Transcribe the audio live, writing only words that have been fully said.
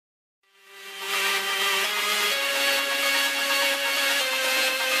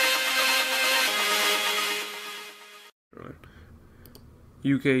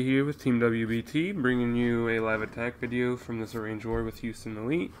UK here with Team WBT, bringing you a live attack video from this arranged war with Houston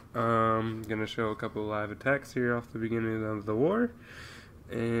Elite. Gonna show a couple of live attacks here off the beginning of the war,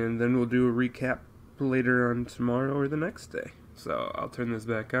 and then we'll do a recap later on tomorrow or the next day. So I'll turn this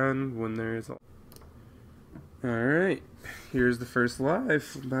back on when there is a... Alright, here's the first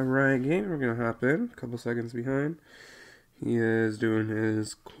live by Riot Game. We're gonna hop in, a couple seconds behind. He is doing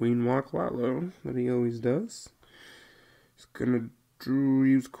his Queen Walk Lalo that he always does. He's gonna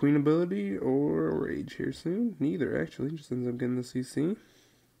use Queen ability or Rage here soon. Neither, actually. Just ends up getting the CC.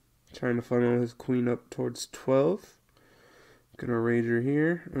 Trying to funnel his Queen up towards 12. Gonna Rager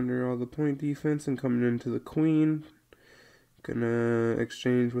here under all the point defense and coming into the Queen. Gonna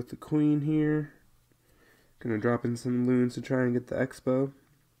exchange with the Queen here. Gonna drop in some loons to try and get the Expo.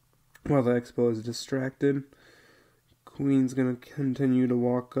 While the Expo is distracted, Queen's gonna continue to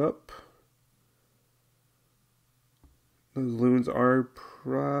walk up. Those loons are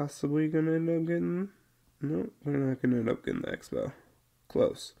possibly going to end up getting... No, they're not going to end up getting the Expo.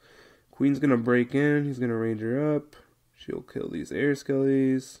 Close. Queen's going to break in. He's going to range her up. She'll kill these air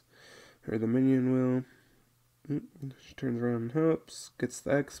skellies. Or the minion will. She turns around and helps. Gets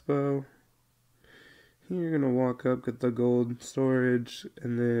the Expo. Here you're going to walk up, get the gold storage,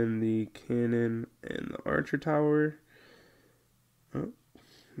 and then the cannon and the archer tower. Oh,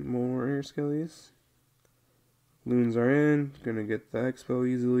 more air skellies. Loons are in, gonna get the Expo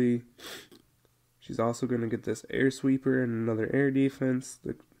easily. She's also gonna get this air sweeper and another air defense.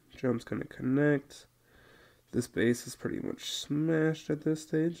 The jump's gonna connect. This base is pretty much smashed at this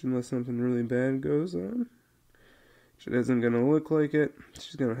stage unless something really bad goes on. She isn't gonna look like it.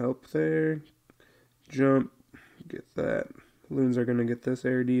 She's gonna help there. Jump, get that. Loons are gonna get this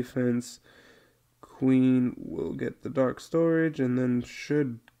air defense. Queen will get the dark storage and then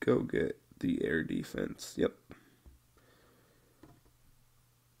should go get the air defense. Yep.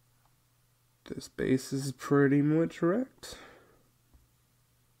 This base is pretty much wrecked.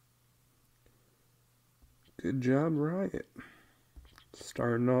 Good job, Riot.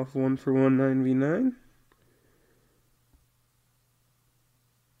 Starting off 1-for-1 9v9.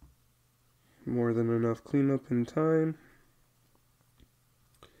 More than enough cleanup in time.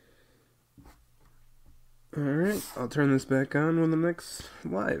 Alright, I'll turn this back on when the next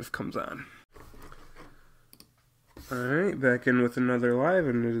live comes on. Alright, back in with another live,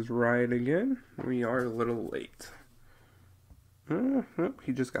 and it is Riot again. We are a little late. Oh,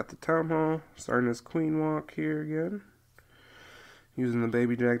 he just got the Town Hall, starting his Queen Walk here again. Using the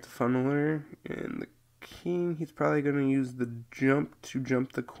Baby Jack to funnel her, and the King, he's probably going to use the jump to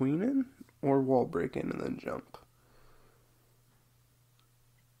jump the Queen in, or wall break in and then jump.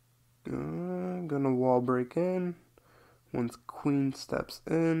 Gonna wall break in. Once Queen steps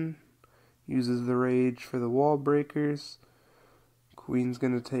in, uses the rage for the wall breakers. Queen's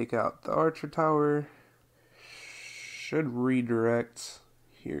gonna take out the archer tower. Should redirect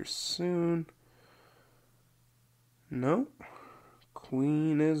here soon. No.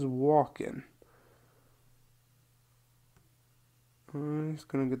 Queen is walking. He's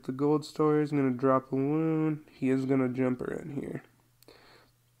gonna get the gold store. He's gonna drop a loon. He is gonna jump her in here.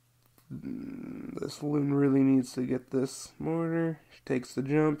 This loon really needs to get this mortar. She takes the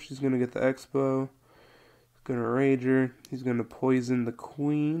jump. She's going to get the Expo. He's going to rage her. He's going to poison the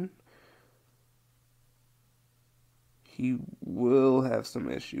Queen. He will have some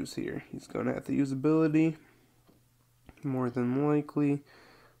issues here. He's going to have to use ability. More than likely.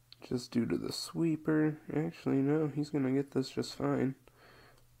 Just due to the sweeper. Actually, no. He's going to get this just fine.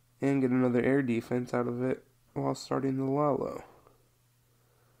 And get another air defense out of it while starting the Lalo.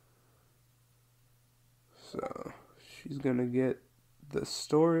 So, she's going to get the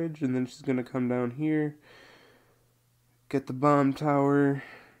storage, and then she's going to come down here, get the bomb tower,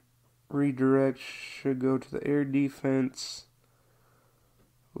 redirect, should go to the air defense.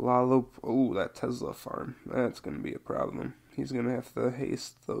 Lalo, oh, that Tesla farm, that's going to be a problem. He's going to have to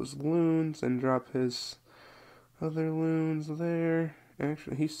haste those loons and drop his other loons there.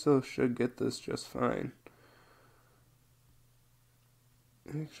 Actually, he still should get this just fine.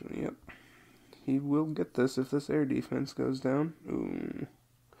 Actually, yep. He will get this if this air defense goes down. Ooh.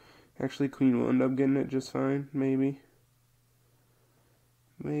 Actually, Queen will end up getting it just fine. Maybe.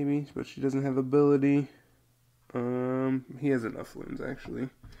 Maybe, but she doesn't have ability. He has enough loons, actually,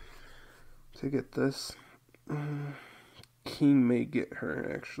 to get this. King may get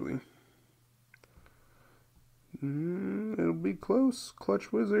her, actually. It'll be close.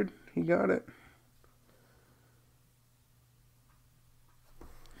 Clutch Wizard. He got it.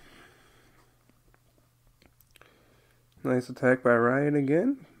 Nice attack by Riot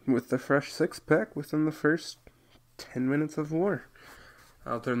again, with the fresh 6-pack within the first 10 minutes of war.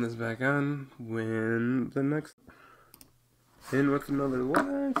 I'll turn this back on when the next... In with another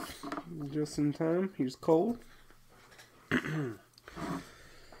life, just in time. He's cold.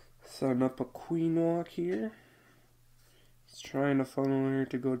 Setting up a queen walk here. He's trying to funnel her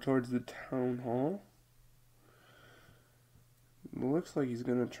to go towards the town hall. It looks like he's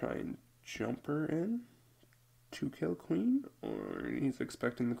gonna try and jump her in to kill queen, or he's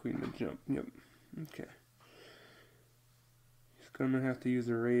expecting the queen to jump. Yep. Okay. He's gonna have to use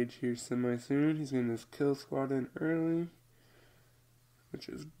a rage here semi-soon. He's gonna just kill squad in early, which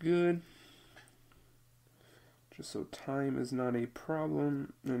is good. Just so time is not a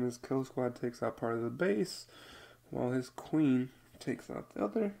problem, and his kill squad takes out part of the base, while his queen takes out the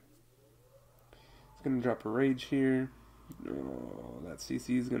other. He's gonna drop a rage here. Oh, that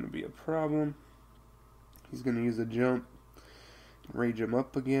CC is gonna be a problem. He's gonna use a jump, rage him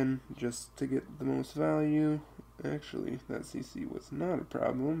up again, just to get the most value. Actually, that CC was not a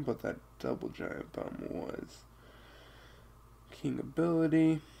problem, but that double giant bomb was. King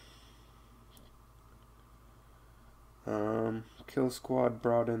ability. Kill squad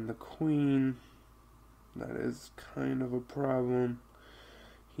brought in the queen. That is kind of a problem.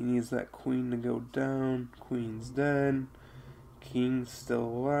 He needs that queen to go down. Queen's dead. King's still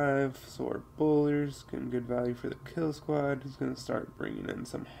alive. So our bowlers getting good value for the kill squad. He's going to start bringing in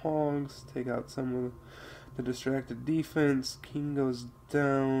some hogs. Take out some of the distracted defense. King goes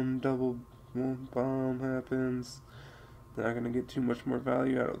down. Double bomb happens. Not going to get too much more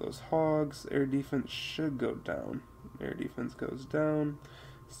value out of those hogs. Air defense should go down. Air defense goes down.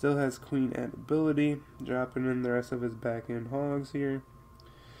 Still has queen and ability. Dropping in the rest of his back end hogs here.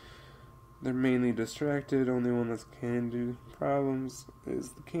 They're mainly distracted. Only one that can do problems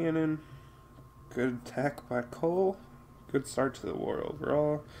is the cannon. Good attack by Cole. Good start to the war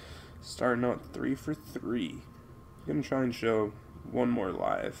overall. Starting out 3 for 3. Gonna try and show one more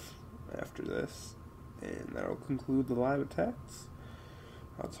live after this, and that'll conclude the live attacks.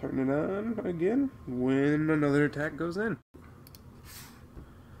 I'll turn it on again when another attack goes in.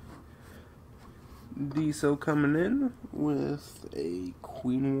 Diesel coming in with a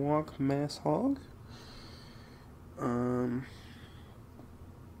queen walk mass hog. I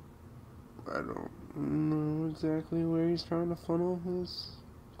don't know exactly where he's trying to funnel his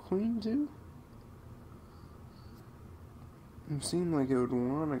queen to. It seemed like it would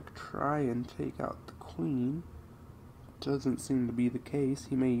want to try and take out the queen. Doesn't seem to be the case.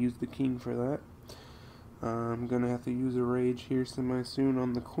 He may use the king for that. I'm gonna have to use a rage here semi-soon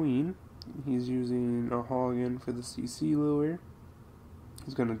on the queen. He's using a hog in for the CC lure.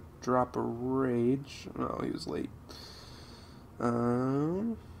 He's gonna drop a rage. Oh, he was late.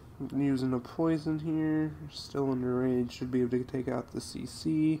 Using a poison here. Still under rage. Should be able to take out the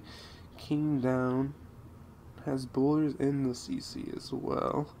CC. King down. Has bowlers in the CC as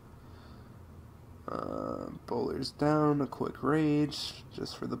well. Bowlers down, a quick rage,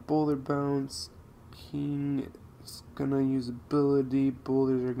 just for the bowler bounce. King is gonna use ability,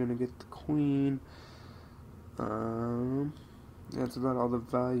 bowlers are gonna get the queen. That's about all the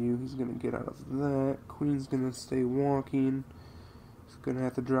value he's gonna get out of that. Queen's gonna stay walking. He's gonna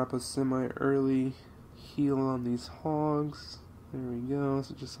have to drop a semi-early heal on these hogs. There we go,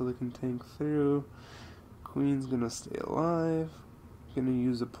 so just so they can tank through. Queen's gonna stay alive. Gonna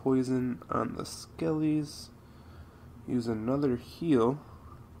use a poison on the skellies. Use another heal.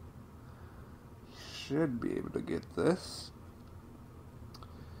 Should be able to get this.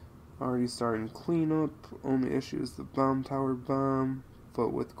 Already starting cleanup. Only issue is the bomb tower bomb.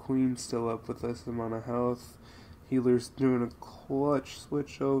 But with queen still up with this amount of health. Healer's doing a clutch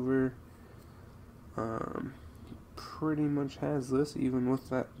switch over. Pretty much has this even with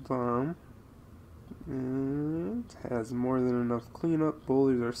that bomb. It has more than enough cleanup.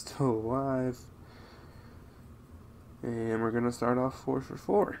 Bowlers are still alive. And we're going to start off 4 for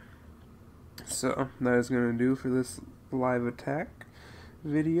 4. So, that is going to do for this live attack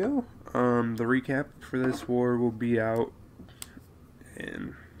video. The recap for this war will be out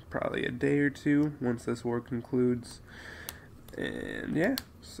in probably a day or two once this war concludes. And yeah,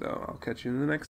 so I'll catch you in the next